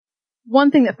one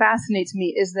thing that fascinates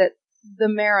me is that the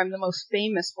mare I'm the most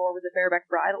famous for with the bareback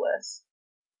bridleless,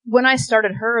 when I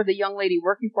started her, the young lady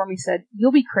working for me said,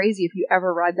 "You'll be crazy if you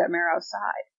ever ride that mare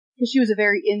outside," because she was a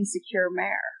very insecure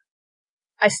mare.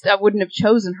 I wouldn't have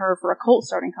chosen her for a colt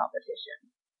starting competition.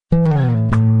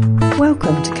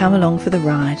 Welcome to Come Along for the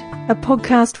Ride, a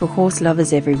podcast for horse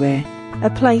lovers everywhere, a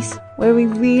place where we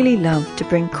really love to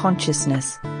bring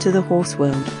consciousness to the horse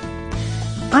world.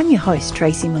 I'm your host,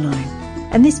 Tracy Malone,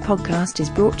 and this podcast is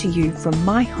brought to you from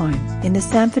my home in the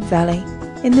Samford Valley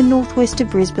in the northwest of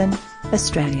Brisbane,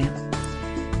 Australia.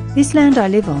 This land I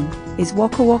live on is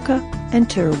Waka Waka and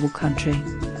Turrbal country.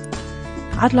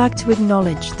 I'd like to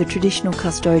acknowledge the traditional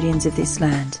custodians of this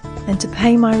land and to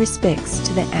pay my respects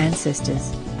to their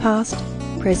ancestors, past,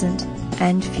 present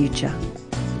and future.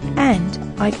 And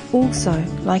I'd also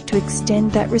like to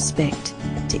extend that respect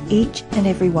to each and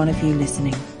every one of you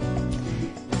listening.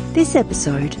 This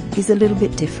episode is a little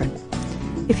bit different.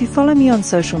 If you follow me on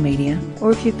social media, or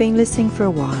if you've been listening for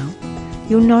a while,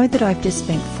 you'll know that I've just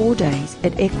spent 4 days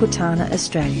at Equitana,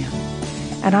 Australia,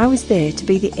 and I was there to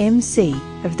be the MC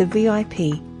of the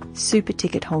VIP Super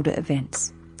Ticket Holder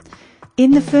events.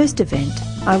 In the first event,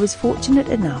 I was fortunate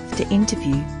enough to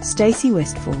interview Stacey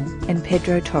Westfall and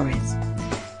Pedro Torres.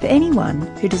 For anyone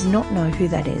who does not know who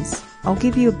that is, I'll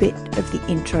give you a bit of the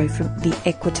intro from the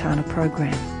Equitana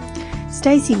program.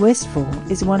 Stacey Westfall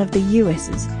is one of the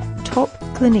US's top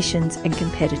clinicians and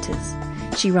competitors.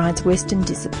 She rides Western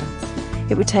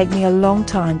disciplines. It would take me a long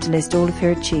time to list all of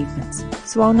her achievements,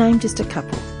 so I'll name just a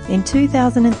couple. In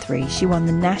 2003, she won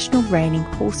the National Reining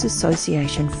Horse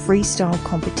Association freestyle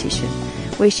competition,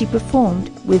 where she performed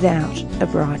without a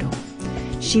bridle.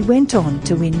 She went on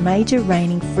to win major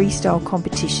reining freestyle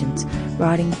competitions,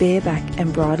 riding bareback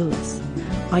and bridleless.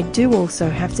 I do also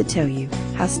have to tell you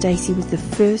how Stacey was the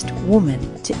first woman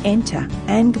to enter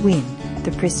and win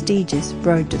the prestigious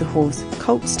Road to the Horse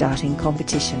colt starting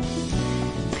competition.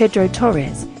 Pedro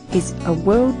Torres is a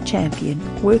world champion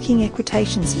working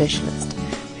equitation specialist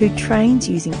who trains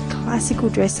using classical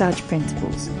dressage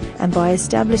principles and by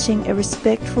establishing a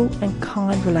respectful and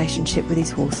kind relationship with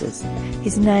his horses.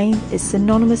 His name is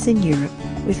synonymous in Europe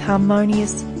with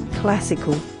harmonious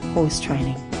classical horse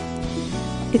training.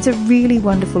 It's a really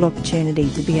wonderful opportunity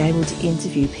to be able to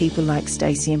interview people like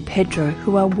Stacey and Pedro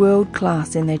who are world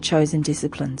class in their chosen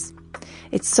disciplines.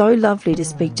 It's so lovely to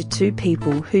speak to two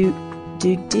people who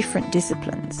do different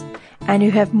disciplines and who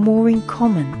have more in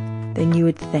common than you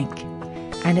would think.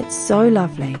 And it's so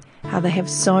lovely how they have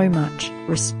so much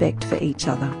respect for each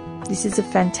other. This is a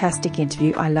fantastic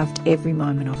interview. I loved every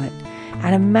moment of it.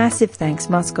 And a massive thanks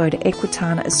must go to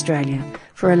Equitana Australia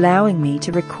for allowing me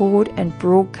to record and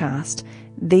broadcast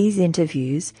these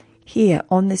interviews here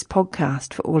on this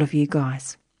podcast for all of you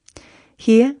guys.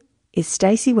 Here is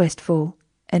Stacey Westfall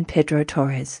and Pedro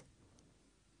Torres.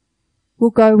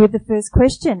 We'll go with the first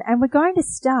question, and we're going to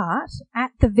start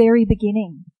at the very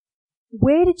beginning.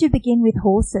 Where did you begin with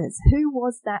horses? Who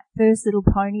was that first little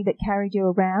pony that carried you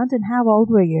around, and how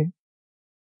old were you?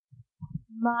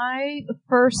 My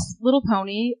first little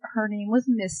pony, her name was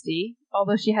Misty,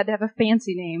 although she had to have a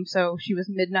fancy name, so she was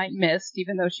Midnight Mist,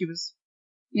 even though she was,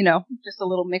 just a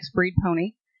little mixed breed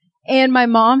pony. And my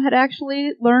mom had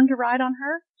actually learned to ride on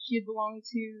her. She had belonged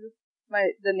to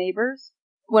the neighbors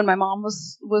when my mom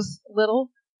was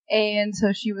little, and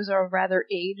so she was a rather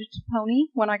aged pony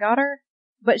when I got her,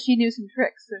 but she knew some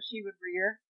tricks, so she would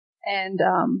rear and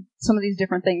some of these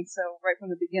different things. So right from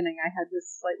the beginning, I had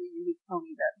this slightly unique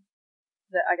pony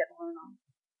that I got to learn on.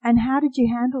 And how did you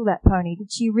handle that pony?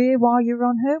 Did she rear while you were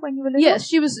on her when you were little? Yes,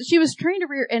 she was trained to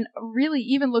rear, and really,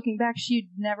 even looking back,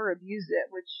 she'd never abused it,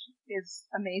 which is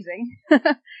amazing.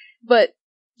 But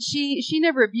she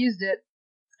never abused it,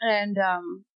 and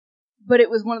but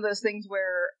it was one of those things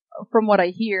where, from what I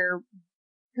hear,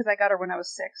 because I got her when I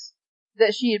was 6,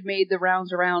 that she had made the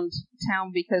rounds around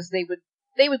town because they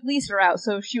would lease her out.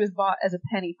 So she was bought as a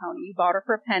penny pony. You bought her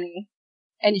for a penny.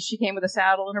 And she came with a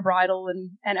saddle and a bridle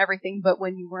and everything, but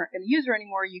when you weren't going to use her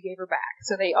anymore, you gave her back.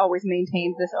 So they always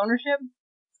maintained this ownership,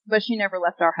 but she never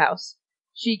left our house.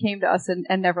 She came to us and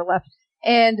never left.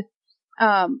 And,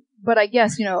 but I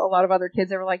guess, a lot of other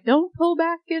kids, they were like, don't pull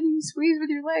back and squeeze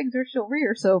with your legs or she'll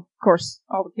rear. So, of course,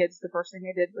 all the kids, the first thing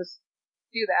they did was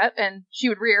do that, and she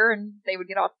would rear and they would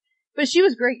get off. But she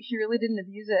was great. She really didn't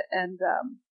abuse it. And,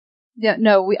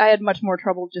 I had much more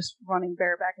trouble just running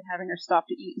bareback and having her stop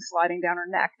to eat and sliding down her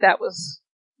neck. That was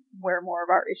where more of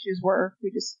our issues were.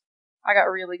 I got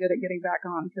really good at getting back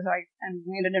on because I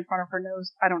landed in front of her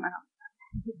nose. I don't know how.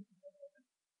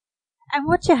 And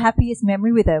what's your happiest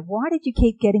memory with her? Why did you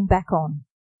keep getting back on?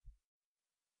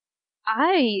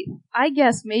 I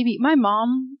guess maybe my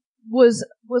mom was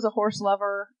a horse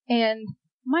lover, and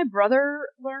my brother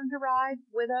learned to ride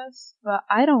with us, but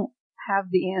I don't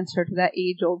have the answer to that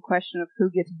age-old question of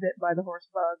who gets bit by the horse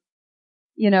bug,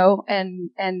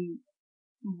 and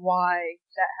why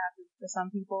that happens to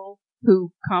some people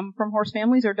who come from horse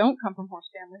families or don't come from horse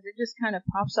families. It just kind of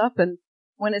pops up, and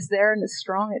when it's there and it's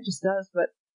strong, it just does. But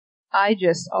I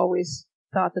just always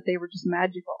thought that they were just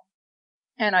magical.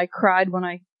 And I cried when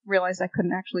I realized I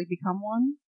couldn't actually become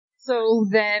one. So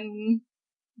then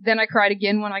I cried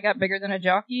again when I got bigger than a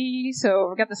jockey.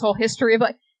 So I got this whole history of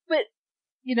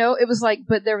it was like,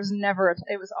 but there was never,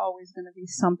 it was always going to be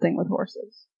something with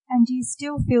horses. And do you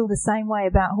still feel the same way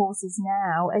about horses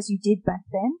now as you did back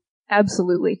then?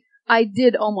 Absolutely. I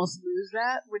did almost lose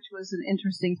that, which was an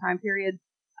interesting time period.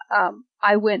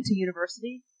 I went to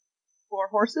university for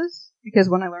horses because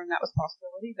when I learned that was a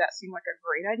possibility, that seemed like a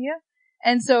great idea.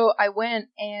 And so I went,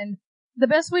 and the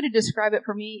best way to describe it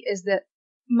for me is that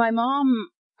my mom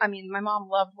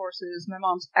loved horses. My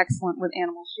mom's excellent with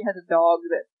animals. She has a dog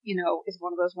that, is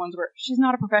one of those ones where she's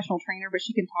not a professional trainer, but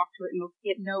she can talk to it and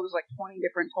it knows like 20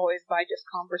 different toys by just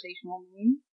conversational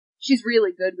means. She's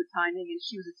really good with timing, and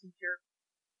she was a teacher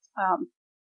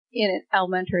in an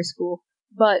elementary school.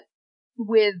 But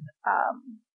with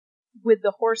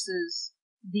the horses,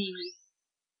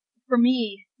 for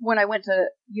me, when I went to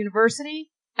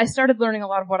university, I started learning a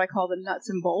lot of what I call the nuts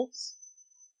and bolts.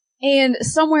 And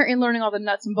somewhere in learning all the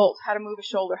nuts and bolts, how to move a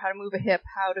shoulder, how to move a hip,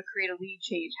 how to create a lead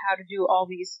change, how to do all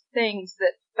these things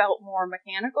that felt more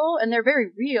mechanical, and they're very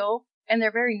real, and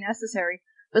they're very necessary,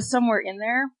 but somewhere in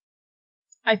there,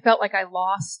 I felt like I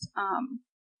lost,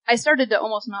 I started to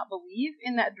almost not believe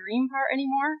in that dream part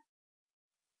anymore.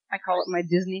 I call it my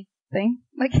Disney thing.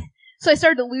 So I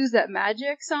started to lose that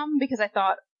magic some, because I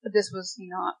thought this was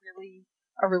not really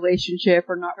a relationship,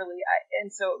 or not really,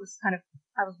 and so it was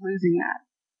I was losing that.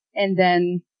 And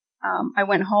then I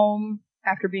went home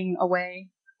after being away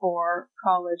for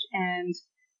college, and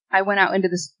I went out into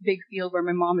this big field where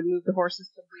my mom had moved the horses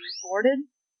to be boarded,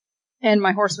 and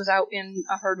my horse was out in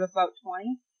a herd of about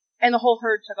 20, and the whole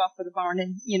herd took off for the barn,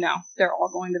 and, they're all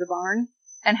going to the barn,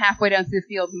 and halfway down through the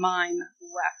field, mine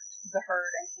left the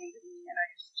herd and came to me, and I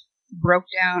just broke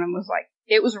down and was like,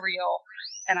 it was real,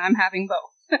 and I'm having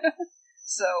both.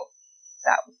 So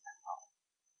that was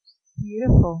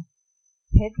beautiful.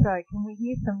 Pedro, can we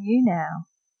hear from you now?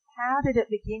 How did it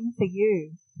begin for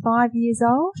you? 5 years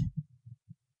old?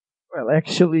 Well,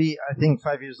 actually, I think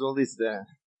 5 years old is the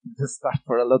start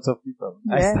for a lot of people.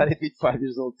 Yeah. I started with 5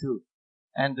 years old too,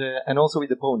 and also with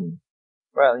the pony.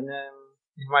 Well,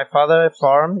 in my father's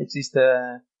farm, it exists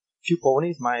a few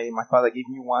ponies. My father gave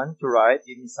me one to ride,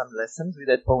 gave me some lessons with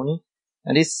that pony,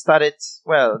 and it started.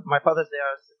 Well, my fathers, they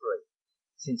are separate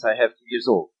since I have 2 years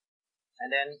old. And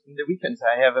then in the weekends,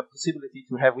 I have a possibility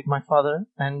to have with my father,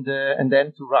 and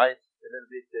then to ride a little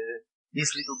bit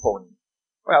this little pony.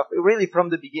 Well, really from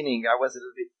the beginning, I was a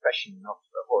little bit passionate of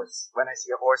a horse. When I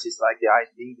see a horse, it's like the eyes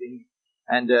blinking.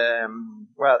 And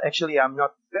well, actually, I'm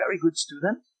not a very good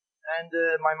student. And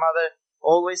my mother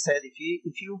always said,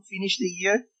 if you finish the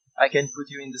year, I can put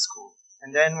you in the school.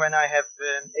 And then when I have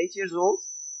 8 years old,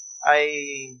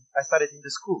 I started in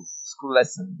the school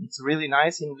lesson. It's really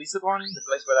nice in Lisbon, the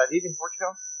place where I live in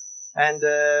Portugal. And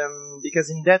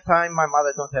because in that time my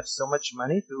mother don't have so much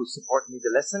money to support me the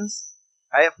lessons,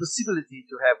 I have possibility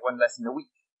to have one lesson a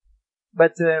week.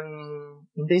 But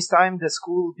in this time the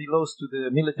school belongs to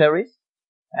the military,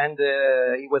 and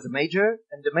he was a major.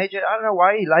 And the major, I don't know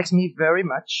why, he likes me very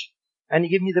much, and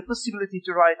he gave me the possibility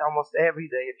to ride almost every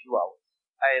day a few hours.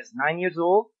 I was 9 years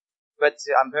old. But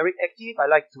I'm very active. I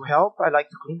like to help. I like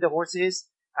to clean the horses.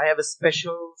 I have a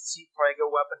special seat where I go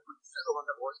up and put the saddle on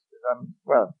the horse.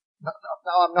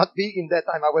 Now I'm not big. In that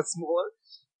time I was smaller.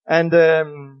 And,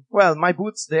 well, my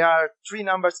boots, they are 3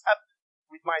 numbers up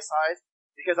with my size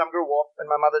because I'm grow up and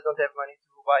my mother don't have money to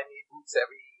buy me boots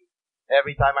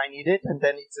every time I need it. And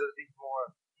then it's a bit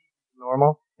more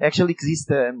normal. Actually exists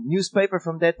a newspaper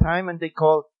from that time, and they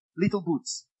call Little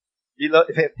Boots.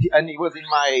 And it was in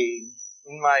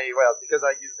my, well, because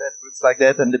I use that boots like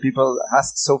that, and the people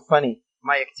ask so funny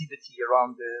my activity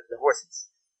around the horses.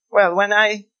 Well, when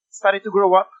I started to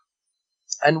grow up,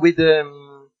 and with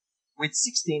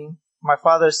 16, my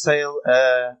father sold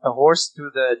a horse to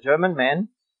the German man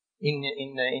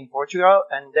in Portugal,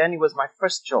 and then it was my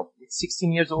first job. With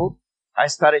 16 years old, I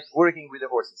started working with the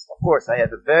horses. Of course, I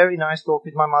had a very nice talk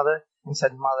with my mother and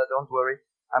said, Mother, don't worry,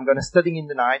 I'm going to study in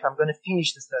the night, I'm going to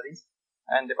finish the studies.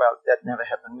 And, well, that never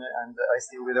happened, and I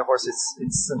still with the horses.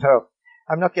 It's no,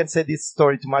 I'm not going to say this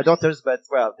story to my daughters, but,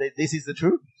 well, this is the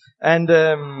truth. And,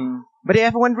 but I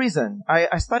have one reason.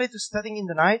 I started to studying in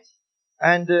the night,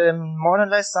 And more or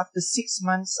less after 6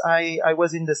 months, I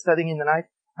was studying in the night.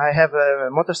 I have a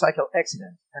motorcycle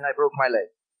accident and I broke my leg.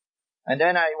 And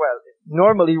then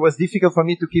normally it was difficult for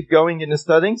me to keep going in the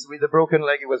studies. With a broken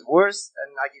leg, it was worse.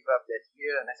 And I gave up that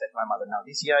year. And I said to my mother, now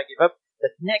this year I give up.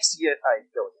 But next year I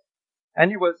go again.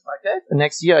 And it was like that. The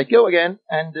next year I go again.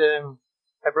 And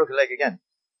I broke a leg again.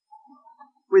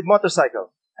 With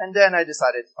motorcycle. And then I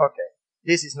decided, okay,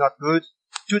 this is not good.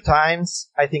 2 times,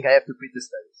 I think I have to quit the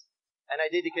studies. And I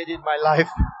dedicated my life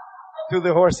to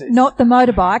the horses. Not the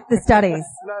motorbike, the studies.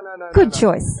 No. Good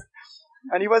choice.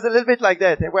 And it was a little bit like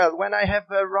that. Well, when I have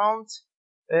around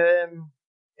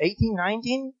 18,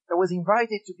 19, I was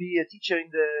invited to be a teacher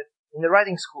in the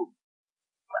riding school.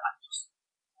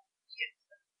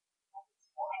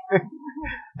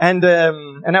 And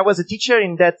I was a teacher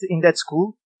in that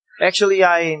school. Actually,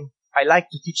 I like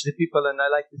to teach the people and I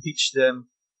like to teach the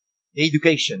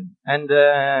education. And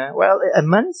a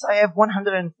month I have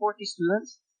 140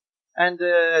 students and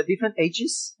different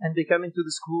ages, and they come into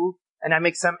the school and I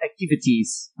make some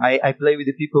activities. I play with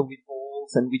the people with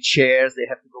balls and with chairs. They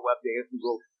have to go up, they have to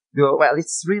go. Well,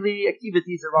 it's really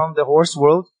activities around the horse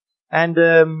world, and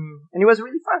it was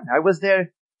really fun. I was there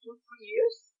 2-3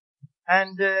 years.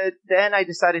 And then I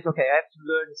decided, okay, I have to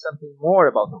learn something more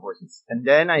about the horses. And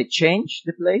then I changed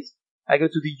the place. I go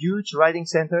to the huge riding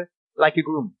center like a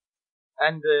groom.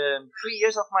 And 3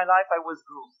 years of my life, I was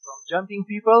groomed. From jumping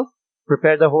people,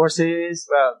 prepare the horses,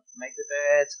 make the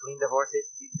beds, clean the horses,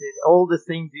 all the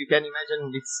things you can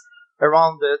imagine. It's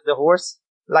around the horse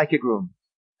like a groom.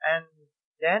 And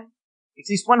then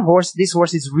exists one horse. This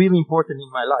horse is really important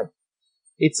in my life.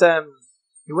 It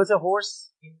was a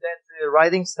horse in that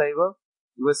riding stable.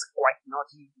 It was quite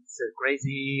naughty. It's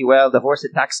crazy. Well, the horse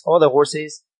attacks other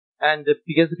horses. And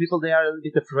because the people, they are a little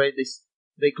bit afraid,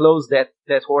 they close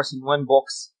that horse in one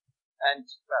box. And,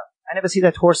 I never see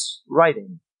that horse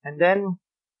riding. And then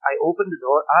I opened the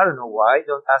door. I don't know why.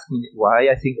 Don't ask me why.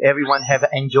 I think everyone have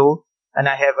an angel. And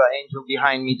I have an angel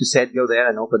behind me to say, go there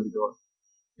and open the door.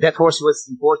 That horse was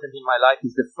important in my life.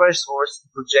 It's the first horse to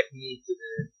project me to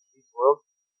this world.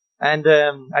 And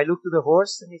I looked to the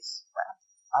horse, and it's,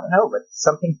 I don't know, but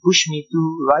something pushed me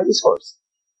to ride this horse.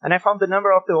 And I found the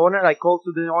number of the owner. I called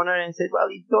to the owner and said,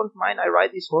 well, you don't mind I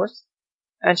ride this horse?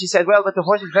 And she said, well, but the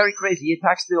horse is very crazy. He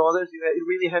attacks the others. You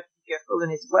really have to be careful.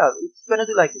 And it's going to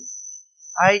do like this.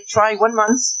 I try 1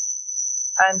 month,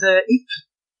 and if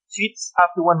fits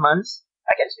after 1 month,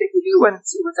 I can speak with you and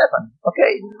see what's happened.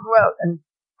 Okay, well, and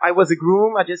I was a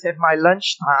groom. I just have my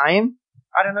lunch time.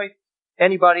 I don't know if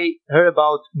anybody heard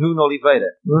about Nuno Oliveira?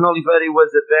 Nuno Oliveira was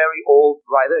a very old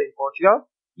rider in Portugal.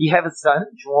 He had a son,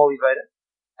 João Oliveira,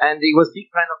 and he was a big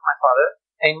friend of my father.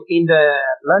 And in the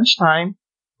lunchtime,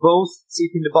 both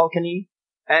sit in the balcony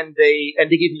and they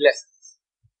give me lessons.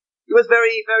 It was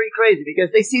very, very crazy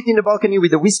because they sit in the balcony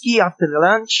with the whiskey after the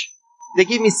lunch. They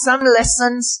give me some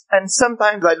lessons, and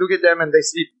sometimes I look at them and they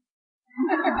sleep.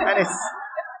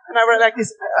 and I was like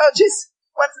this,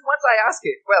 once I ask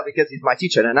it, well, because he's my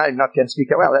teacher and I not can speak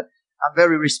well, I'm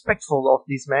very respectful of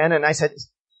this man. And I said,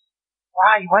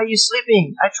 why are you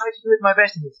sleeping? I try to do it my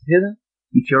best. And he said,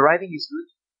 if your writing is good,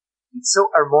 it's so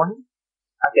harmonic,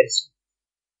 I can sleep.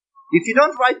 If you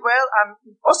don't write well, it's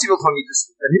impossible for me to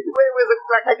sleep. And it was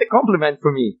like a compliment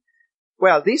for me.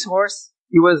 Well, this horse,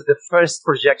 it was the first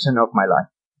projection of my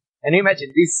life. And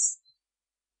imagine this,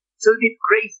 it's a bit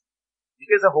crazy,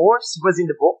 because a horse was in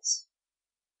the box.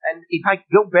 And if I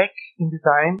go back in the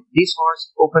time, this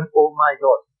horse opened all my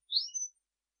doors.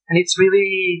 And it's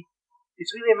really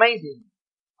amazing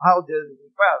how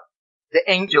the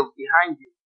angel behind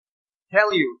you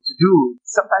tell you to do.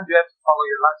 Sometimes you have to follow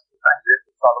your life, sometimes you have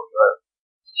to follow your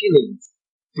feelings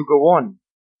to go on.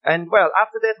 And well,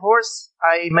 after that horse,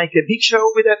 I make a big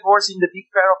show with that horse in the big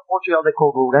fair of Portugal, they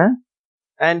call Rouen.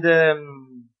 And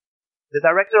the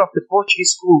director of the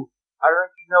Portuguese school, I don't know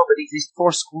if you know, but it exists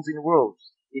 4 schools in the world.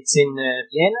 It's in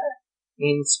Vienna,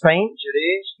 in Spain,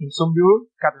 Jerez, in Saumur,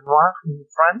 Cap Noir, in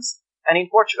France, and in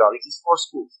Portugal. It exists 4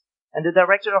 schools. And the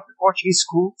director of the Portuguese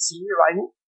school, see me riding,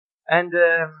 and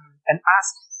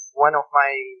asked one of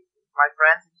my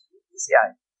friends, this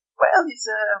guy, well, it's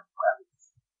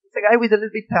a guy with a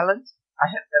little bit talent.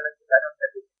 I have talent, but I don't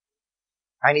have it.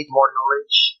 I need more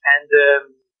knowledge. And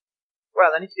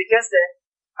and it's because that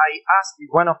I asked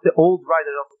one of the old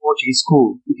riders of the Portuguese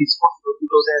school if it's possible to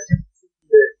go there just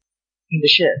in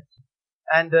the chair.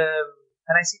 And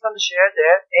I sit on the chair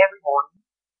there every morning,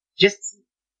 just sit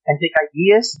and take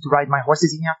ideas to ride my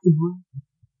horses in the afternoon.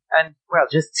 And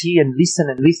just see and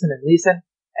listen and listen and listen.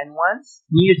 And once,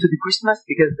 near to the Christmas,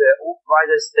 because the old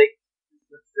riders take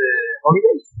the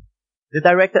holidays, the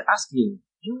director asked me,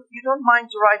 you don't mind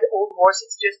to ride the old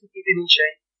horses just to keep it in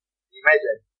shape?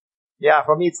 Imagine. Yeah,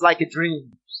 for me it's like a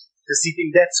dream to sit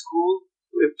in that school,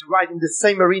 to ride in the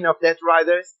same arena of that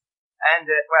riders. And,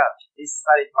 this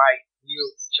started my new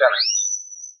challenge.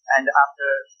 And after,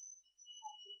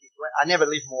 I never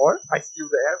leave more. I'm still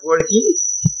there working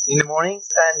in the mornings.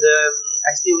 And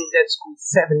I still in that school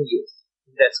 7 years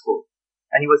in that school.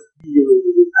 And it was really, really,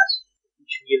 really nice. It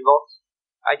teach me a lot.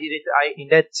 I did it.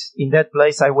 In that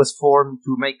place, I was formed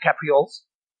to make caprioles.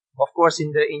 Of course,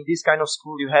 in this kind of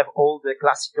school, you have all the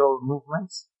classical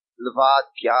movements, Levade,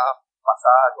 Piaf,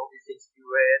 Passade, all these things.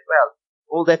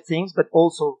 All that things, but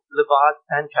also Levade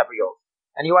and capriole.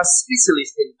 And he was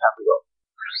specialist in capriole.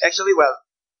 Actually,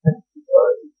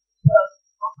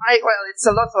 it's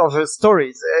a lot of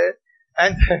stories,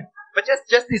 but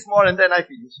just this more, and then I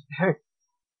finish.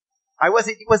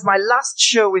 It was my last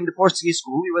show in the Portuguese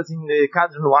school. It was in the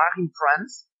Cadre Noir in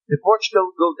France. The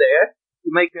Portugal go there to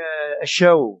make a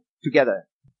show together.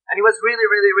 And it was really,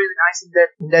 really, really nice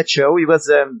in that show. It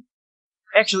was,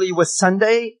 actually it was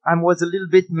Sunday. I was a little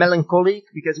bit melancholic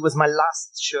because it was my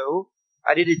last show.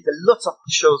 I did lots of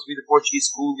shows with the Portuguese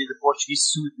school, with the Portuguese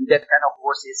suit, with that kind of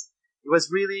horses. It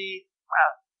was really,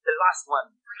 the last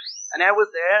one. And I was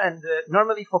there, and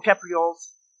normally for caprioles,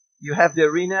 you have the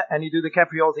arena and you do the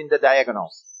caprioles in the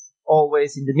diagonals.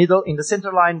 Always in the middle, in the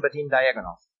center line, but in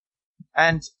diagonals.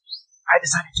 And I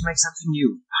decided to make something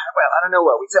new. I don't know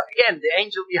what. It's again, the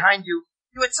angel behind you.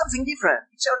 Do it something different.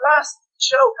 It's your last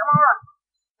show. Come on.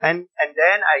 And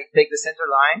then I take the center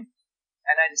line,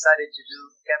 and I decided to do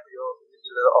caprioles in the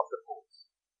middle of the poles.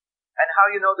 And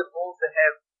how you know the poles, they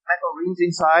have metal rings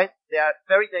inside. They are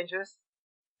very dangerous.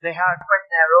 They are quite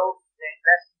narrow. They're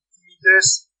less than 2 meters.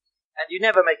 And you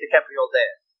never make a capriole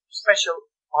there. Special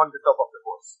on the top of the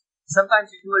horse.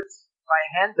 Sometimes you do it by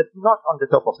hand, but not on the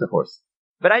top of the horse.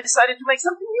 But I decided to make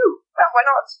something new. Well, why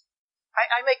not?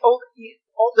 I make all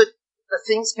the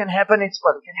things can happen. It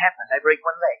can happen. I break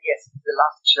one leg. Yes, it's the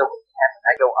last show. It can happen.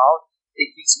 I go out.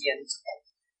 They fix me, and it's okay.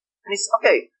 And it's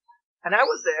okay. And I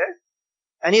was there,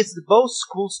 and it's both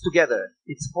schools together.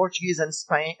 It's Portuguese and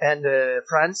Spain and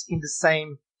France in the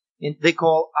same. They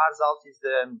call Arts Alts is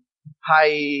the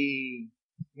high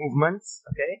movements.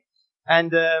 Okay,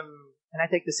 and I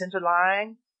take the center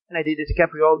line, and I did it to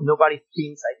capriole. Nobody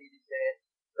thinks I did it there,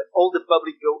 but all the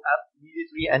public go up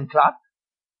immediately and clap,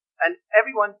 and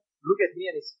everyone look at me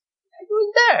and it's, what are you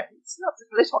doing there? It's not the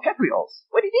place for caprioles.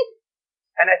 What did you do?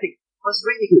 And I think it was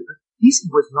really good, but this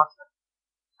was not fun.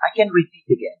 I can repeat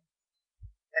again.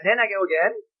 And then I go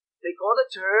again, take all the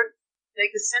turn, take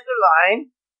the center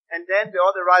line, and then the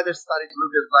other riders started to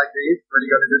look at like this. What are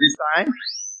you going to do this time?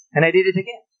 And I did it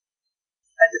again.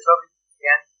 And the public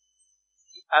again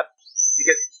up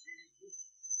because it's really good.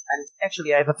 And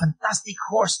actually, I have a fantastic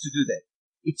horse to do that.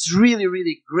 It's really,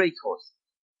 really great horse.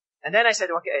 And then I said,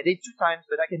 okay, I did 2 times,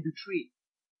 but I can do 3.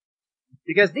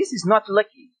 Because this is not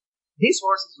lucky. This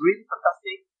horse is really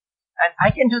fantastic, and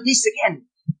I can do this again.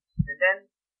 And then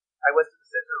I was to the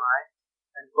center line,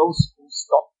 and both schools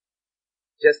stopped.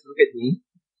 Just look at me.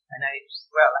 And I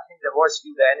think the horse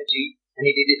feel the energy, and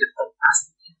he did it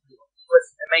fantastic. It was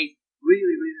amazing.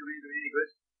 Really, really, really, really good.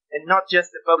 And not just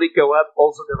the public go up,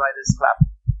 also the riders clap.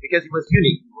 Because it was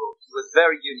unique. It was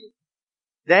very unique.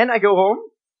 Then I go home,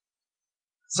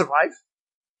 survive,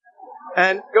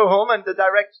 and go home, and the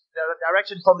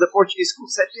direction from the Portuguese school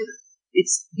said,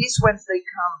 it's this Wednesday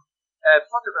come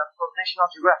photograph from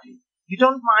National Geographic. You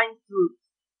don't mind to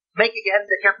make again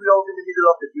the caprioles in the middle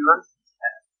of the Durand?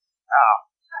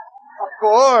 Of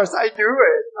course, I do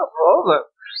it. No problem.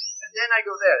 And then I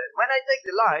go there. When I take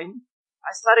the line,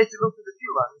 I started to look to the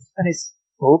Durand, and it's,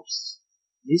 oops,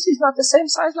 this is not the same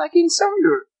size like in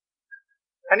Saumur.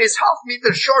 And it's half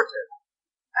meter shorter.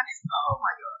 And it's, oh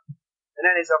my God. And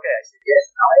then it's okay. I said, yes,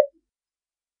 now I do.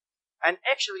 And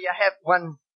actually, I have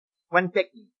one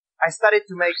technique. I started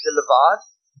to make the levade,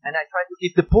 and I tried to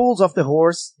keep the poles of the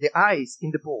horse, the eyes in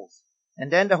the poles.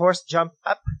 And then the horse jumped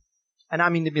up, and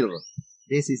I'm in the middle.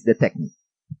 This is the technique.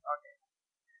 Okay.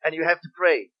 And you have to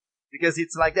pray, because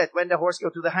it's like that. When the horse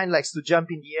goes to the hind legs to jump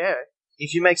in the air,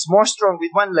 if you make more strong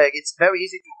with one leg, it's very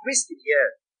easy to twist in the air.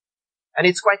 And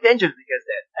it's quite dangerous because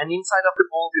that. And inside of the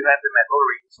poles, you have the metal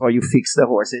rings, or you fix the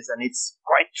horses, and it's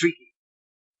quite tricky.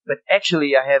 But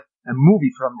actually, I have a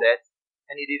movie from that,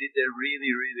 and he did it a really,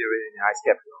 really, really nice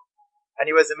capriole. And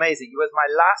it was amazing. It was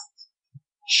my last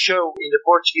show in the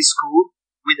Portuguese school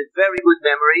with very good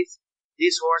memories.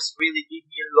 This horse really gave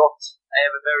me a lot. I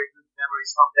have a very good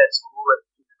memories from that school and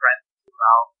friends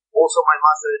now. Also, my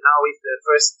master now is the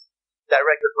first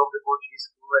director from the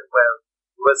Portuguese school, and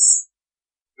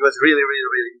it was really, really,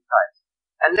 really good time.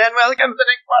 And then welcome to the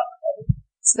next one.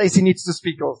 Stacy needs to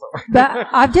speak also. But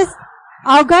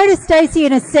I'll go to Stacy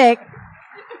in a sec.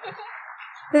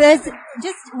 But there's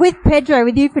just with Pedro,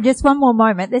 with you for just one more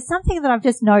moment, there's something that I've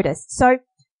just noticed. So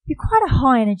you're quite a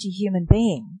high energy human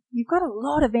being. You've got a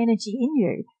lot of energy in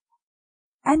you.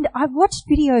 And I've watched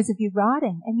videos of you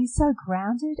riding and you're so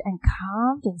grounded and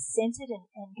calmed and centered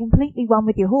and completely one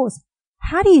with your horse.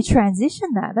 How do you transition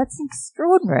that? That's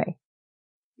extraordinary.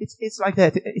 It's like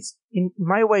that. It's in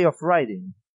my way of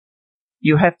riding.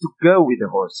 You have to go with the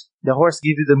horse. The horse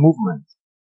gives you the movement.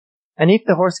 And if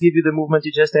the horse gives you the movement,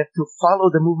 you just have to follow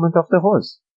the movement of the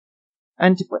horse.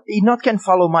 And he not can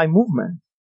follow my movement.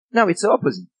 No, it's the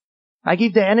opposite. I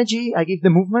give the energy, I give the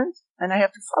movement, and I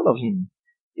have to follow him.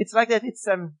 It's like that. It's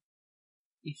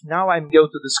if now I go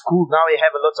to the school, now I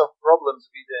have a lot of problems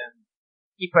with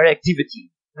hyperactivity.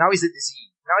 Now is a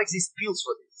disease. Now exist pills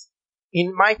for this.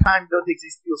 In my time, don't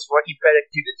exist pills for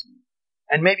hyperactivity.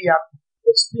 And maybe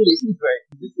but still is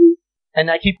hyperactivity. And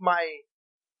I keep my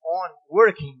on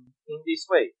working in this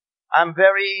way. I'm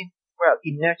very,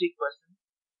 energetic person.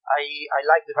 I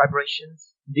like the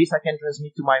vibrations. This I can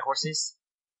transmit to my horses.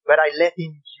 But I let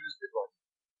him use the body.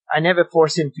 I never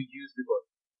force him to use the body.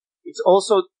 It's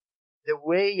also the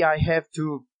way I have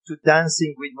to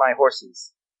dancing with my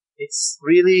horses. It's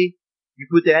really, you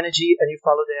put the energy and you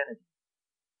follow the energy.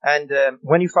 And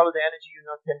when you follow the energy, you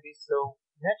not can be so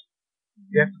energetic.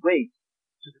 You have to wait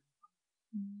to the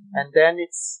movement. And then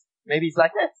maybe it's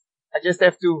like that. I just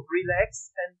have to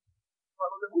relax and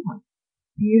follow the movement.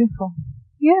 Beautiful.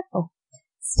 Beautiful.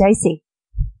 Stacy,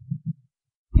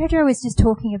 Pedro was just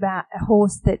talking about a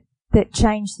horse that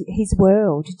changed his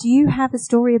world. Do you have a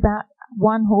story about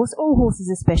one horse? All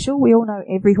horses are special. We all know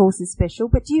every horse is special,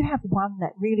 but do you have one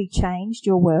that really changed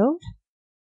your world?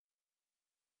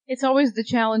 It's always the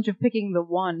challenge of picking the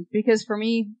one, because for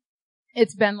me,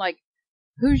 it's been like,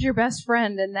 who's your best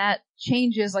friend? And that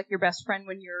changes, like your best friend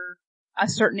when you're a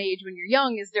certain age, when you're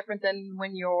young, is different than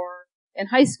when you're in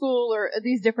high school, or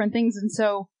these different things. And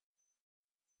so,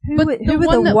 who were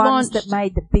the ones that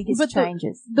made the biggest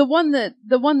changes? The one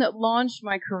that launched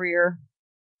my career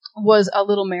was a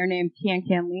little mare named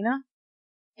Can Lena.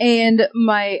 And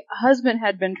my husband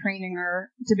had been training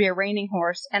her to be a reining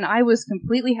horse, and I was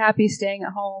completely happy staying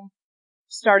at home,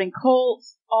 starting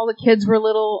colts. All the kids were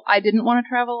little. I didn't want to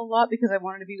travel a lot because I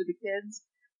wanted to be with the kids.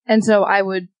 And so I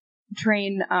would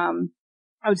train,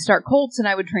 I would start colts, and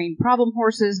I would train problem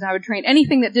horses, and I would train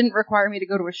anything that didn't require me to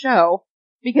go to a show,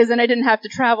 because then I didn't have to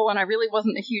travel, and I really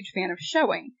wasn't a huge fan of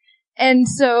showing. And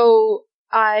so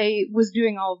I was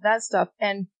doing all of that stuff,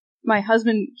 and my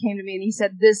husband came to me and he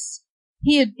said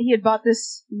he had bought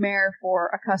this mare for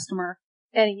a customer,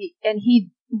 and he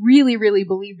really, really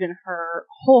believed in her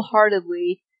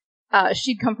wholeheartedly.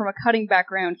 She'd come from a cutting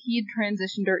background. He'd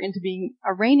transitioned her into being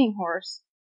a reining horse,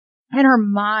 and her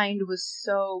mind was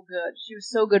so good. She was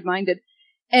so good-minded.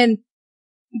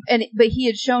 But he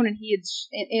had shown, and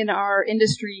in our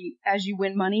industry, as you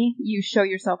win money, you show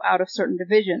yourself out of certain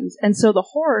divisions. And so the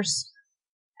horse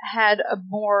had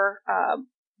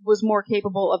was more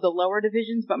capable of the lower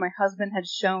divisions, but my husband had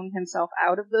shown himself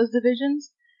out of those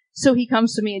divisions. So he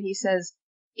comes to me and he says,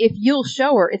 if you'll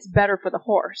show her, it's better for the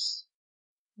horse,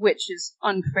 which is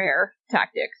unfair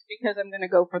tactics, because I'm going to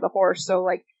go for the horse.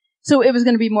 So it was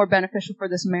going to be more beneficial for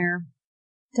this mare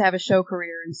to have a show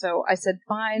career. And so I said,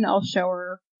 fine, I'll show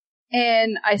her.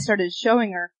 And I started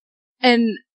showing her,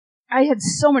 and I had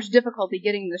so much difficulty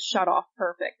getting the shut off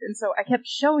perfect. And so I kept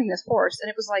showing this horse, and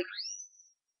it was like,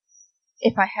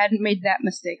 if I hadn't made that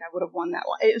mistake, I would have won that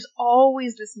one. It was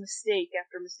always this mistake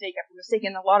after mistake after mistake,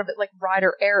 and a lot of it like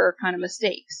rider error kind of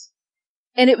mistakes.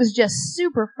 And it was just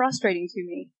super frustrating to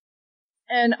me.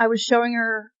 And I was showing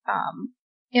her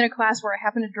in a class where I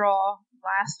happened to draw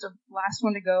last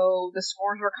one to go. The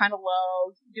scores were kind of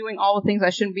low, doing all the things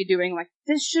I shouldn't be doing. Like,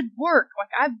 this should work. Like,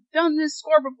 I've done this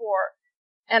score before.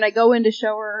 And I go in to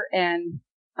show her, and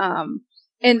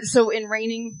so in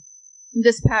reining,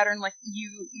 this pattern, like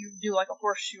you do like a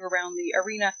horseshoe around the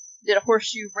arena, did a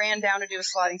horseshoe, ran down to do a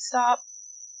sliding stop,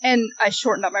 and I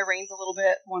shortened up my reins a little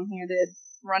bit, one-handed,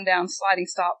 run down, sliding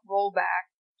stop, roll back.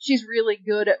 She's really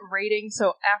good at rating,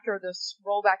 so after this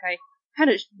rollback, I kind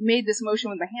of made this motion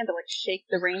with my hand to like shake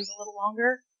the reins a little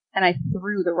longer, and I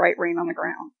threw the right rein on the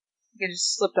ground. It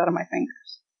just slipped out of my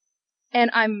fingers.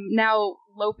 And I'm now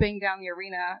loping down the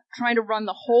arena, trying to run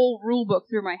the whole rule book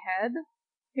through my head,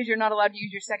 because you're not allowed to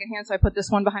use your second hand, so I put this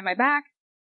one behind my back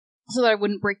so that I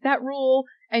wouldn't break that rule,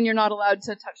 and you're not allowed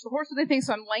to touch the horse with anything,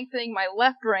 so I'm lengthening my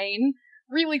left rein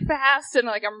really fast, and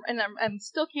like I'm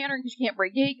still cantering because you can't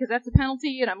break gait because that's a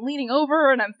penalty, and I'm leaning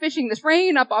over and I'm fishing this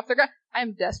rein up off the ground.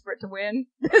 I'm desperate to win.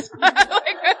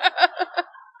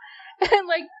 And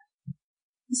like,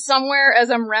 somewhere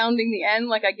as I'm rounding the end,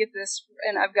 like I get this,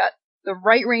 and I've got the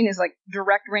right rein is like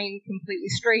direct rein, completely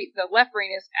straight. The left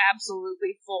rein is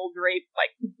absolutely full drape, like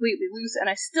completely loose. And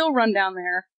I still run down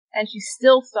there, and she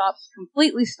still stops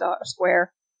completely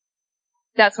square.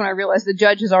 That's when I realized the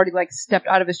judge has already like stepped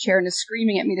out of his chair and is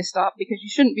screaming at me to stop because you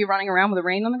shouldn't be running around with a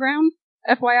rein on the ground.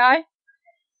 FYI.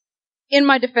 In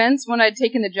my defense, when I'd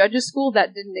taken the judges' school,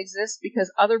 that didn't exist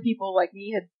because other people like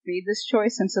me had made this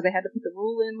choice, and so they had to put the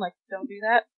rule in, like, don't do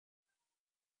that.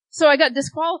 So I got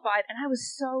disqualified, and I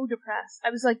was so depressed. I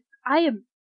was like, I am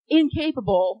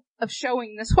incapable of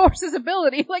showing this horse's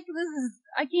ability. Like,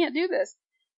 I can't do this.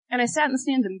 And I sat in the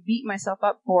stands and beat myself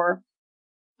up for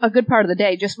a good part of the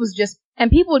day. And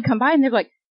people would come by and they'd be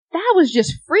like, that was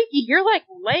just freaky. You're like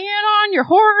laying on your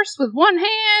horse with one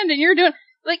hand and you're doing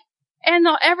like, and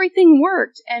everything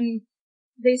worked. And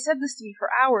they said this to me for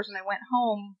hours, and I went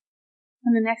home,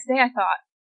 and the next day I thought,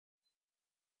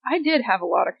 I did have a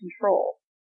lot of control.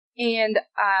 And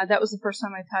that was the first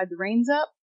time I tied the reins up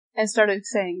and started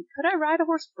saying, could I ride a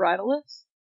horse bridleless?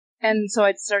 And so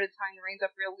I started tying the reins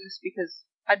up real loose because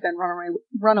I'd been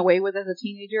run away with as a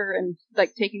teenager, and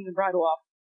like taking the bridle off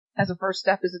as a first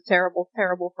step is a terrible,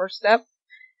 terrible first step.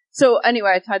 So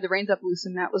anyway, I tied the reins up loose,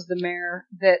 and that was the mare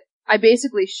that I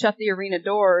basically shut the arena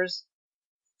doors,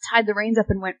 tied the reins up,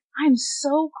 and went, I'm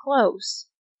so close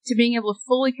to being able to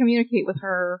fully communicate with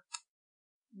her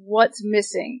what's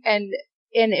missing. And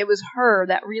it was her,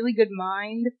 that really good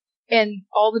mind, and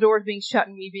all the doors being shut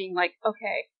and me being like,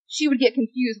 okay. She would get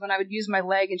confused when I would use my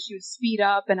leg, and she would speed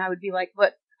up, and I would be like,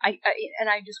 but I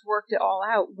just worked it all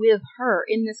out with her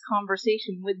in this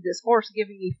conversation with this horse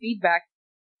giving me feedback.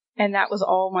 And that was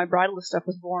all my bridleless stuff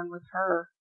was born with her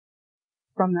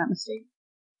from that mistake.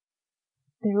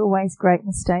 They're always great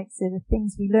mistakes. They're the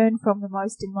things we learn from the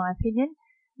most, in my opinion.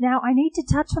 Now, I need to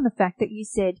touch on the fact that you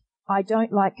said, I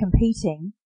don't like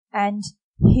competing, and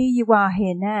here you are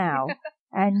here now.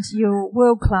 And you're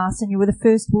world class, and you were the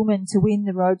first woman to win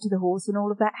the Road to the Horse and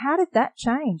all of that. How did that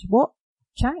change? What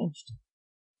changed?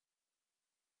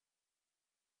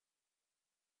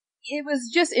 It was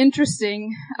just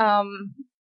interesting.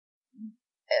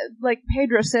 Like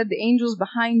Pedro said, the angels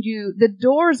behind you, the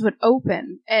doors would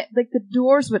open. Like the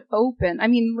doors would open. I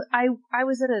mean, I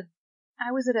was at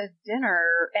a dinner,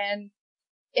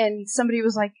 and somebody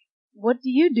was like, what do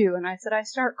you do? And I said, I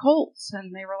start colts.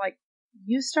 And they were like,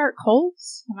 you start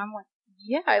colts? And I'm like,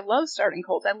 yeah, I love starting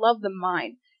colts. I love the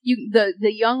mind. The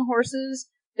young horses,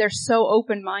 they're so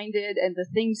open-minded, and the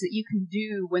things that you can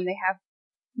do when they have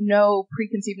no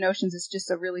preconceived notions, it's just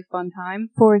a really fun time.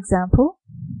 For example?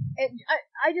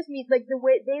 I just mean, like, the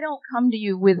way they don't come to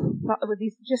you with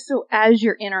these, just so as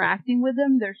you're interacting with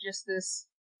them, there's just this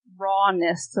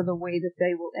rawness to the way that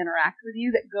they will interact with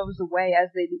you that goes away as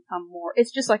they become more.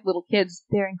 It's just like little kids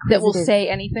that will say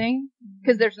anything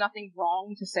because there's nothing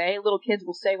wrong to say. Little kids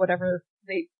will say whatever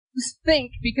they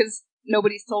think because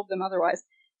nobody's told them otherwise.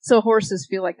 So horses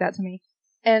feel like that to me.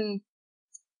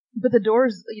 But the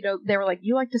doors, they were like,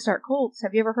 you like to start colts.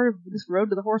 Have you ever heard of this Road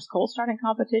to the Horse colt starting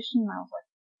competition? And I was like,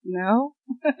 no.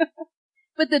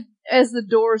 But as the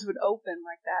doors would open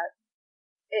like that,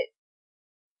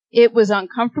 it was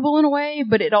uncomfortable in a way,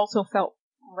 but it also felt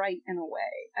right in a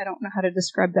way. I don't know how to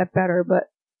describe that better, but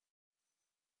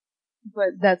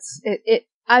that's it.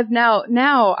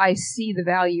 Now I see the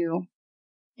value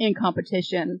in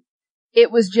competition.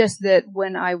 It was just that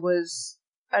when I was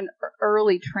an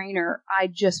early trainer, I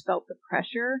just felt the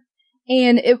pressure.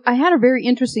 And I had a very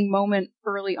interesting moment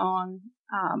early on.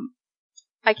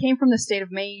 I came from the state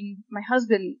of Maine. My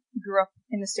husband grew up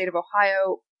in the state of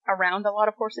Ohio, around a lot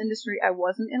of horse industry. I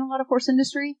wasn't in a lot of horse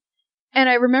industry. And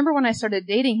I remember when I started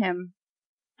dating him,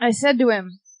 I said to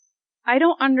him, I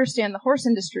don't understand the horse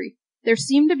industry. There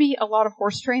seem to be a lot of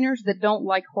horse trainers that don't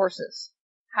like horses.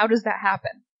 How does that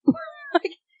happen?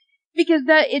 Because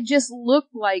it just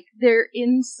looked like there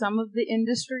in some of the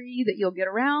industry that you'll get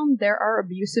around, there are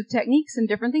abusive techniques and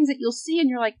different things that you'll see, and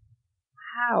you're like,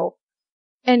 how?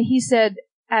 And he said,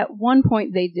 at one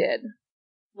point they did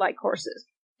like horses.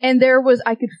 And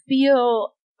I could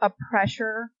feel a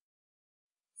pressure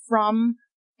from,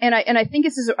 and I think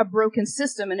this is a broken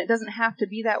system, and it doesn't have to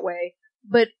be that way,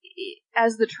 but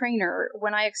as the trainer,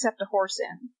 when I accept a horse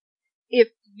in, if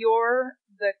you're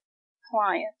the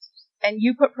client and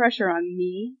you put pressure on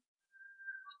me,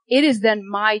 it is then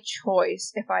my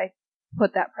choice if I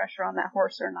put that pressure on that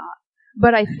horse or not.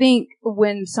 But I think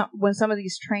when some of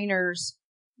these trainers,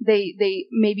 they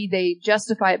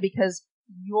justify it because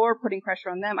you're putting pressure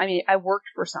on them. I mean, I worked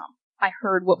for some. I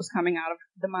heard what was coming out of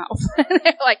the mouth.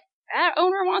 They're like, that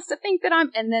owner wants to think that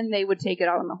and then they would take it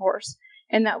out on the horse.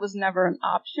 and that was never an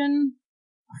option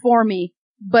for me.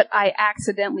 But I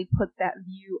accidentally put that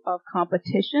view of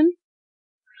competition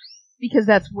because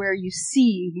that's where you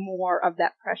see more of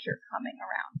that pressure coming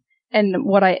around. And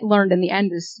what I learned in the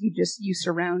end is you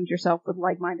surround yourself with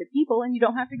like-minded people, and you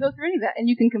don't have to go through any of that, and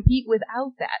you can compete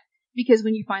without that. Because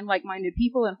when you find like-minded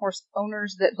people and horse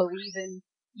owners that believe in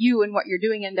you and what you're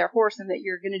doing and their horse and that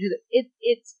you're going to do that,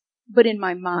 but in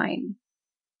my mind,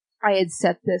 I had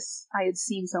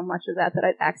seen so much of that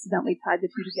I'd accidentally tied the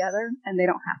two together, and they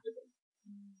don't have to be.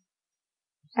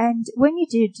 And when you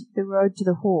did the Road to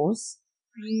the Horse,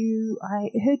 I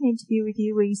heard an interview with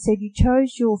you where you said you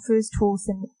chose your first horse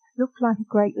and looked like a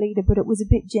great leader, but it was a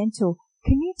bit gentle.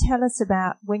 Can you tell us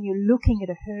about when you're looking at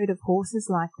a herd of horses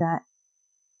like that?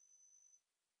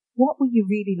 What were you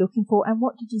really looking for, and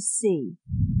what did you see?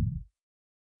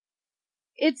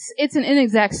 It's an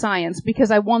inexact science because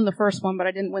I won the first one, but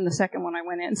I didn't win the second one I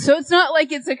went in. So it's not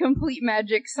like it's a complete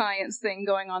magic science thing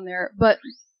going on there. But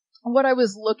what I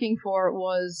was looking for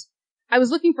was, I was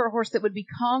looking for a horse that would be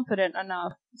confident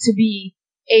enough to be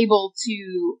able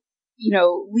to,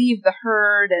 leave the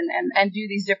herd and do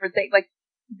these different things, like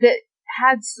that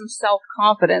had some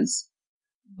self-confidence,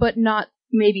 but not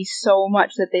maybe so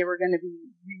much that they were going to be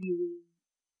really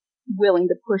willing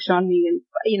to push on me, and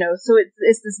so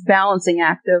it's this balancing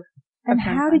act of. And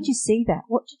how did you see that?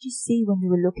 What did you see when you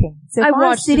were looking? So if I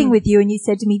was sitting with you and you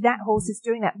said to me, that horse is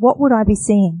doing that, what would I be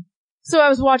seeing? So I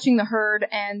was watching the herd,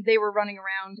 and they were running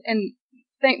around, and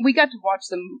we got to watch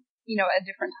them, at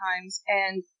different times,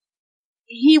 and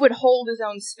he would hold his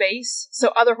own space, so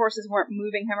other horses weren't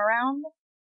moving him around.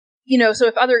 So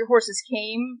if other horses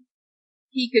came,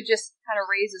 he could just kind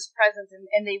of raise his presence,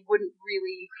 and they wouldn't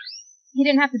really. He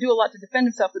didn't have to do a lot to defend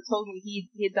himself. It told me he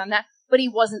had done that, but he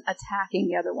wasn't attacking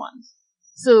the other ones.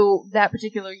 So that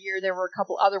particular year, there were a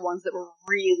couple other ones that were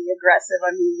really aggressive.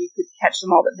 I mean, you could catch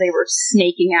them all, that they were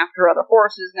snaking after other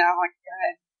horses. Now,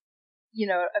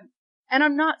 and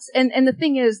I'm not. And the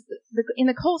thing is, in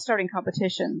the colt starting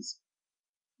competitions,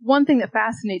 one thing that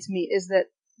fascinates me is that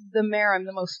the mare I'm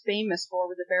the most famous for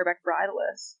with the bareback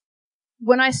bridleless.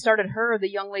 When I started her,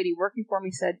 the young lady working for me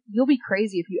said, "You'll be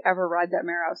crazy if you ever ride that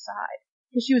mare outside,"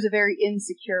 because she was a very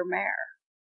insecure mare.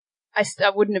 I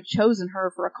wouldn't have chosen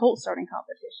her for a colt starting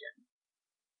competition.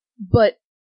 But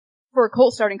for a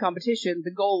colt starting competition, the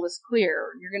goal is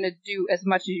clear. You're going to do as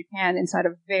much as you can inside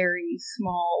a very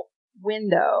small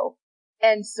window.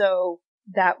 And so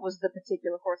that was the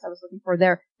particular horse I was looking for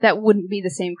there. That wouldn't be the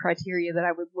same criteria that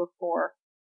I would look for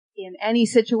in any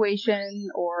situation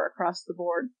or across the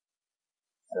board.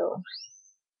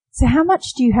 So how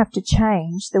much do you have to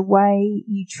change the way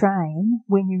you train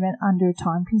when you're under a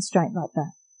time constraint like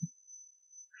that?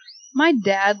 My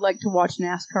dad liked to watch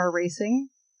NASCAR racing,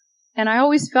 and I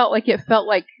always felt like it felt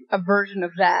like a version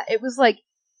of that. It was like,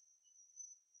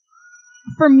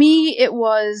 for me, it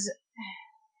was,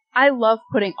 I love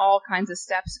putting all kinds of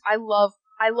steps. I love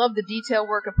the detail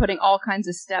work of putting all kinds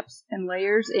of steps and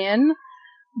layers in,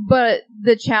 but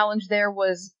the challenge there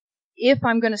was, if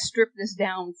I'm going to strip this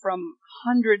down from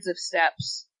hundreds of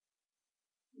steps,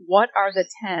 what are the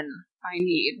 10 I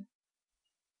need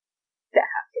that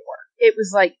have to work? It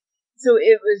was like, so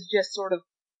it was just sort of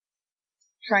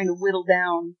trying to whittle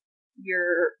down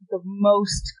the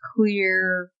most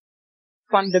clear,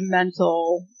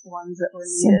 fundamental ones that were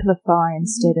needed. Simplify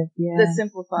instead of, the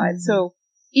simplified. Mm-hmm. So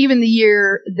even the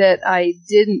year that I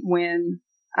didn't win,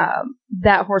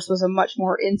 that horse was a much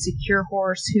more insecure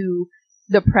horse who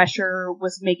the pressure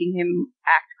was making him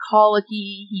act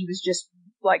colicky. He was just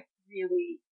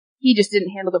he just didn't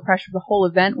handle the pressure of the whole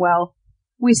event well.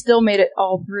 We still made it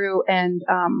all through, and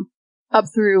up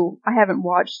through, I haven't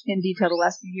watched in detail the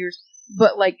last few years,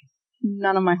 but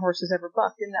none of my horses ever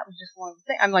bucked, and that was just one of the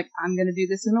things. I'm like, I'm going to do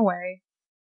this in a way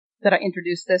that I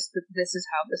introduced this, that this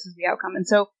is the outcome. And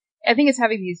so I think it's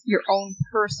having your own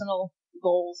personal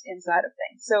goals inside of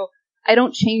things. So I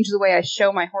don't change the way I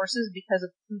show my horses because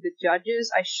of who the judge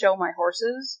is. I show my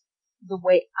horses the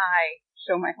way I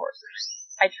show my horses.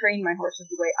 I train my horses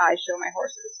the way I show my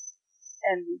horses.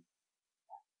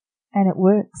 And it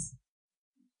works.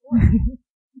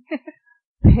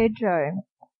 Pedro,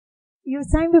 you were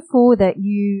saying before that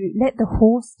you let the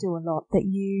horse do a lot, that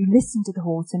you listen to the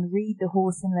horse and read the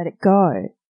horse and let it go.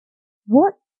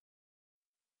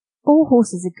 All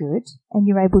horses are good, and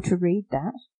you're able to read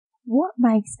that. What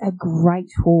makes a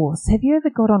great horse? Have you ever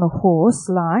got on a horse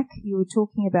like you were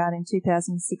talking about in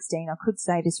 2016? I could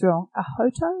say this wrong. A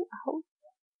Hoto?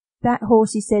 That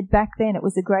horse, you said back then it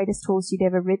was the greatest horse you'd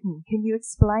ever ridden. Can you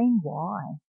explain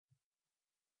why?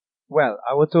 Well,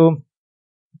 Awoto,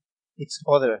 it's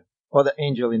other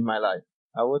angel in my life.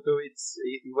 Awoto,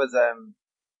 it was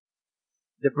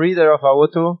the breeder of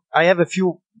Aoto. I have a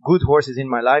few good horses in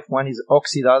my life. One is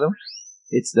Oxidado.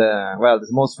 It's the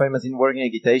most famous in working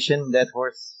equitation. That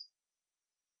horse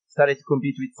started to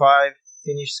compete with 5,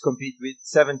 finished compete with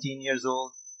 17 years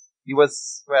old. He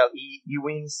wins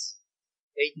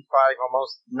 85,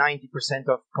 almost 90%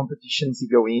 of competitions he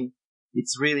go in.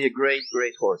 It's really a great,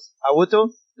 great horse.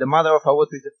 Aoto, the mother of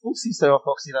Aoto, is a full sister of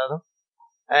Oxidado,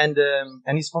 and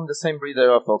he's from the same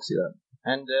breeder of Oxidado.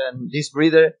 And this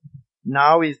breeder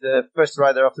now is the first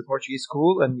rider of the Portuguese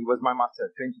school, and he was my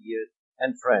master 20 years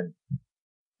and friend.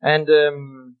 And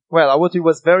Aoto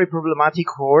was very problematic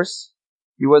horse.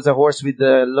 He was a horse with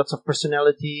lots of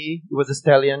personality. He was a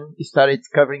stallion. He started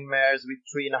covering mares with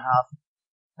 3.5,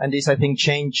 and this I think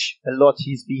changed a lot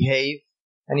his behavior.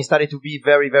 And he started to be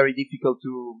very, very difficult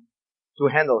to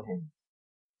handle him.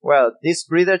 Well, this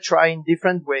breeder tried in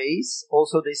different ways.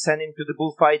 Also, they sent him to the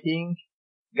bullfighting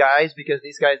guys, because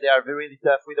these guys, they are really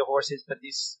tough with the horses. But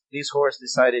this horse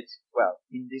decided,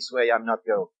 in this way, I'm not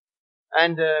go.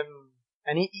 And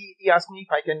he asked me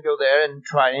if I can go there and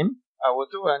try him,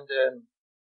 Aoto. And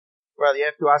you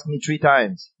have to ask me 3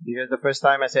 times, because the first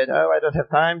time I said, I don't have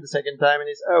time. The second time, and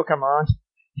he's, come on,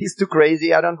 he's too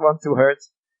crazy. I don't want to hurt.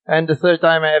 And the third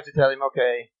time I have to tell him,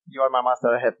 okay, you are my master,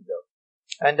 I have to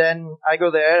go. And then I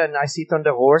go there and I sit on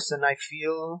the horse and I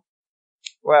feel,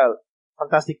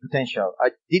 fantastic potential. I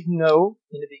didn't know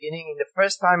in the beginning, in the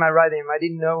first time I ride him, I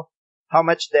didn't know how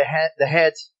much the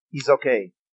head is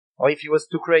okay. Or if he was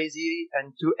too crazy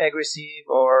and too aggressive,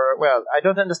 or, I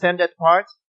don't understand that part,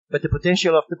 but the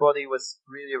potential of the body was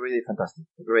really, really fantastic.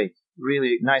 Great.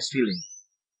 Really nice feeling.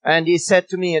 And he said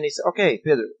to me, and he said, okay,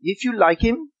 Pedro, if you like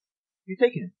him, you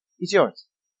take him. It's yours.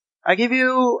 I give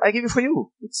it for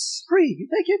you. It's free. You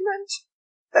take it, and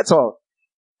that's all.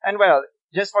 And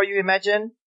just for you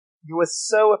imagine, he was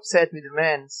so upset with the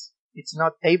men, it's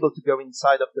not able to go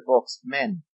inside of the box,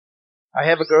 men. I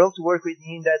have a girl to work with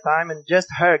me in that time, and just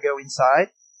her go inside,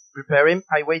 prepare him.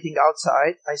 I waiting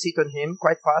outside. I sit on him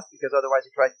quite fast, because otherwise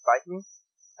he tried to fight me.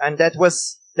 And that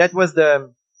was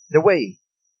the way.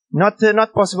 Not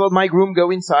possible. My groom go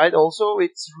inside also.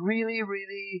 It's really,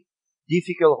 really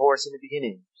difficult horse in the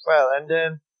beginning.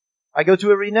 I go to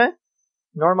arena,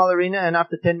 normal arena, and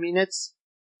after 10 minutes,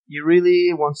 he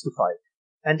really wants to fight.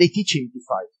 And they teach him to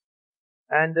fight.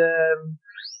 And,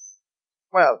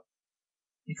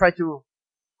 he tried to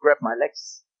grab my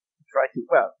legs,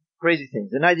 crazy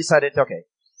things. And I decided, okay,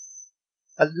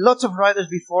 a lot of riders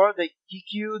before, they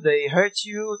kick you, they hurt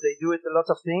you, they do it a lot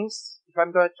of things. If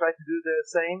I'm going to try to do the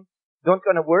same, don't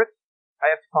gonna work. I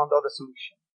have to find other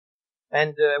solution.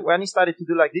 And when he started to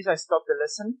do like this, I stopped the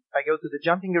lesson. I go to the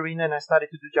jumping arena and I started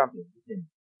to do jumping with him.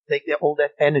 Take all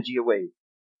that energy away.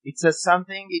 It's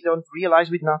something he don't realize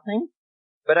with nothing,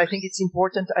 but I think it's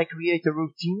important I create a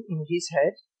routine in his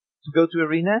head to go to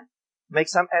arena, make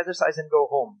some exercise and go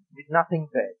home with nothing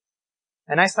bad.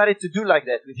 And I started to do like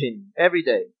that with him every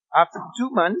day. After 2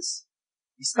 months,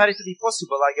 it started to be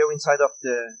possible. I go inside of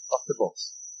the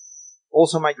box.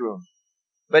 Also my groom.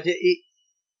 But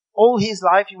all his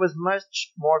life, he was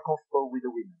much more comfortable with the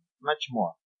women. Much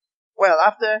more.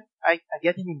 After I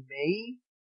get him in May,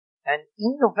 and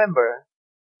in November,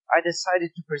 I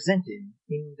decided to present him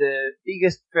in the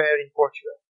biggest fair in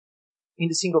Portugal, in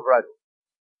the single bridle.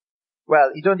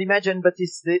 You don't imagine, but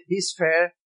this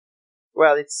fair,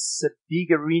 it's a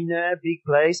big arena, big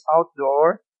place,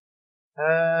 outdoor,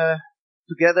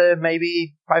 together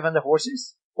maybe 500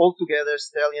 horses, all together,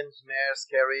 stallions, mares,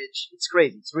 carriage. It's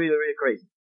crazy. It's really, really crazy.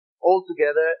 All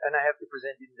together, and I have to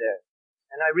present him there.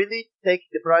 And I really take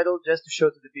the bridle just to show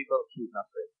to the people he's not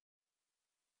crazy.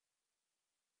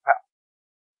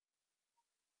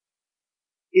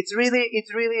 It's really,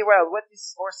 what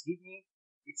this horse gives me,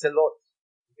 it's a lot.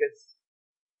 Because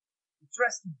he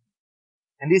trusts me.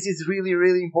 And this is really,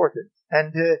 really important.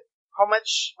 And how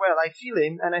much, I feel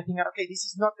him, and I think, okay, this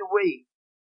is not the way.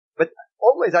 But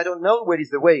always I don't know what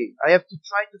is the way. I have to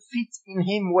try to fit in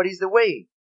him what is the way.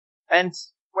 And,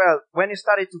 when you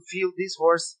started to feel this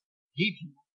horse give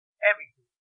you everything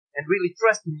and really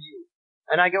trust in you.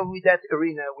 And I go with that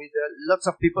arena with lots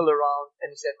of people around,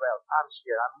 and he said, I'm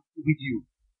here, I'm with you.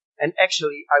 And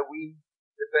actually, I win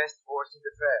the best horse in the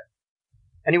fair.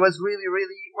 And it was really,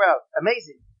 really,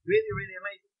 amazing. Really, really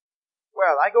amazing.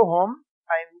 I go home,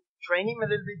 I train him a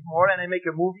little bit more, and I make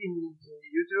a movie in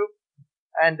YouTube.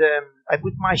 And I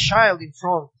put my child in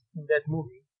front in that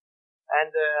movie. And,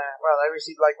 I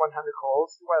received like 100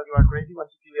 calls. You are crazy,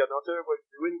 want to kill your daughter, what are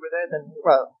you doing with that? And,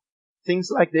 things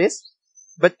like this.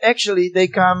 But actually, they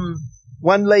come,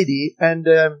 one lady, and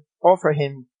offer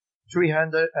him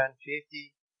 350,000.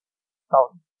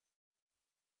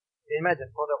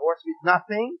 Imagine, for the horse with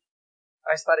nothing,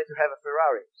 I started to have a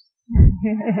Ferrari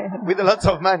with a lot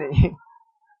of money.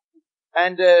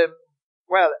 And,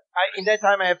 in that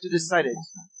time I have to decide it.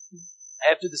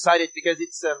 Because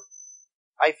it's,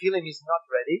 I feel him is not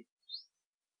ready.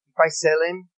 If I sell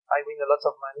him, I win a lot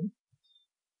of money.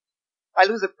 I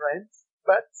lose a friend,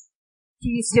 but... Do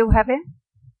you still have him?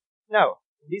 No.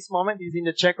 This moment he's in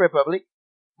the Czech Republic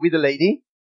with a lady.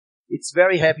 It's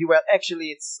very happy. Well, actually,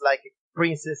 it's like a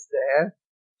princess there.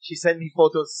 She sent me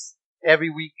photos every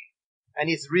week, and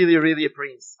he's really, really a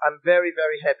prince. I'm very,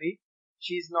 very happy.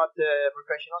 She's not a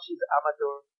professional. She's an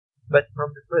amateur. But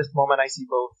from the first moment I see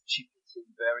both, she fits him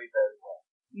very, very well.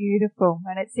 Beautiful.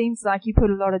 And it seems like you put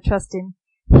a lot of trust in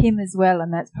him as well,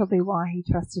 and that's probably why he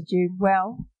trusted you.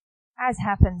 Well, as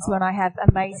happens when I have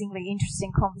amazingly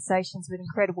interesting conversations with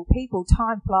incredible people,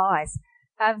 time flies.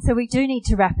 So we do need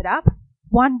to wrap it up.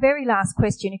 One very last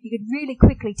question. If you could really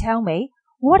quickly tell me,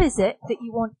 what is it that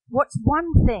you want, what's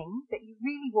one thing that you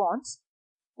really want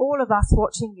all of us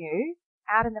watching you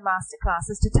out in the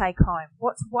masterclasses to take home?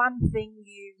 What's one thing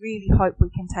you really hope we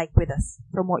can take with us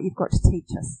from what you've got to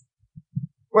teach us?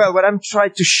 Well, what I'm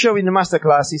trying to show in the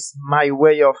masterclass is my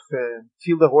way of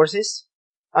feel the horses.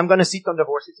 I'm going to sit on the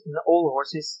horses, in all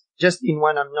horses. Just in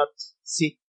one I'm not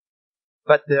sit,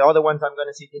 but the other ones I'm going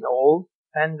to sit in all.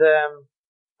 And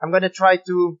I'm going to try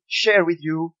to share with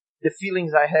you the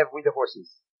feelings I have with the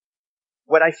horses.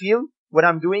 What I feel, what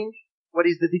I'm doing, what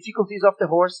is the difficulties of the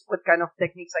horse, what kind of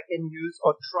techniques I can use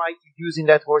or try to use in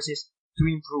that horses to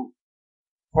improve.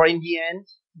 For in the end,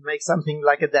 make something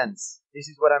like a dance. This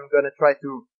is what I'm going to try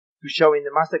to show in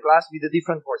the masterclass with the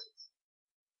different horses.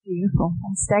 Beautiful.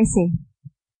 And Stacey?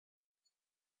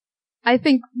 I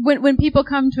think when people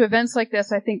come to events like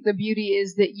this, I think the beauty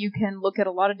is that you can look at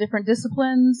a lot of different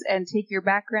disciplines and take your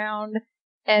background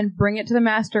and bring it to the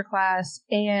masterclass,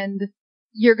 and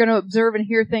you're going to observe and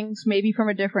hear things maybe from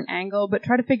a different angle, but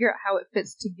try to figure out how it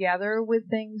fits together with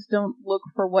things. Don't look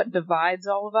for what divides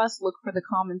all of us. Look for the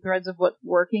common threads of what's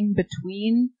working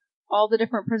between all the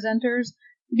different presenters,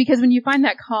 because when you find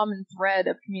that common thread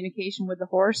of communication with the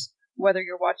horse, whether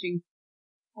you're watching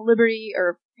Liberty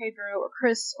or Pedro or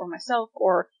Chris or myself,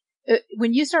 or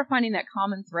when you start finding that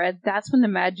common thread, that's when the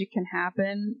magic can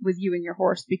happen with you and your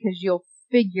horse, because you'll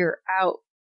figure out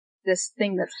this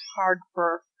thing that's hard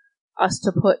for us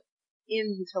to put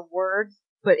into words,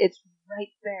 but it's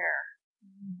right there.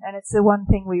 And it's the one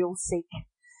thing we all seek,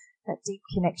 that deep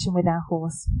connection with our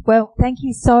horse. Well, thank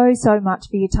you so, so much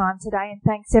for your time today, and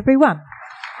thanks everyone.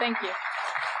 Thank you.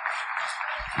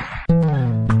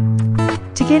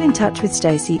 To get in touch with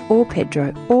Stacey or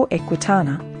Pedro or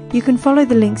Equitana, you can follow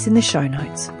the links in the show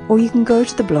notes, or you can go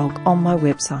to the blog on my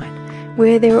website,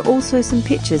 where there are also some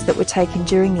pictures that were taken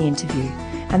during the interview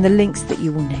and the links that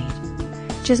you will need.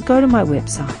 Just go to my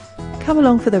website,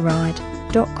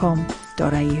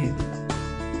 comealongfortheride.com.au.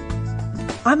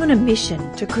 I'm on a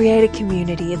mission to create a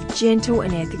community of gentle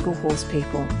and ethical horse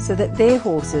people so that their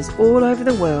horses all over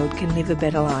the world can live a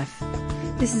better life.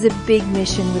 This is a big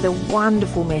mission with a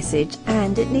wonderful message,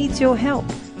 and it needs your help.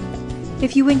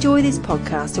 If you enjoy this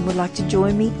podcast and would like to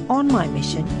join me on my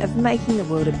mission of making the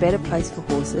world a better place for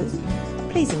horses,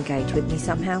 please engage with me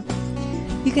somehow.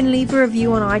 You can leave a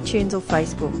review on iTunes or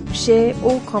Facebook, share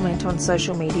or comment on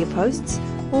social media posts,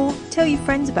 or tell your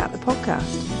friends about the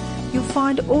podcast. You'll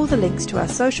find all the links to our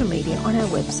social media on our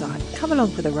website,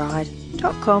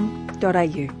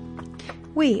 comealongfortheride.com.au.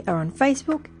 We are on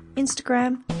Facebook,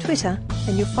 Instagram, Twitter,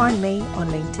 and you'll find me on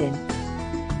LinkedIn.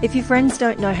 If your friends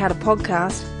don't know how to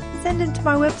podcast, send them to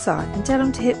my website and tell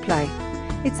them to hit play.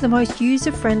 It's the most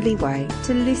user-friendly way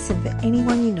to listen for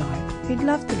anyone you know who'd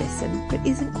love to listen but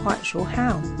isn't quite sure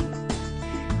how.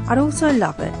 I'd also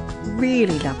love it,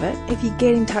 really love it, if you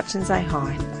get in touch and say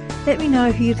hi. Let me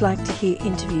know who you'd like to hear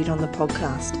interviewed on the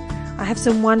podcast. I have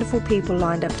some wonderful people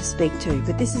lined up to speak to,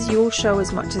 but this is your show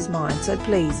as much as mine, so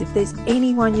please, if there's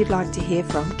anyone you'd like to hear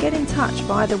from, get in touch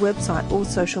via the website or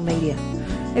social media.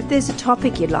 If there's a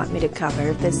topic you'd like me to cover,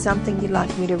 if there's something you'd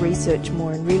like me to research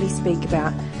more and really speak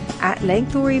about at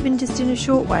length, or even just in a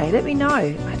short way, let me know.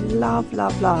 I'd love,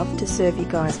 love, love to serve you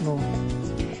guys more.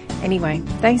 Anyway,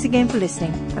 thanks again for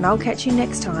listening, and I'll catch you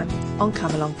next time on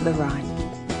Come Along for the Ride.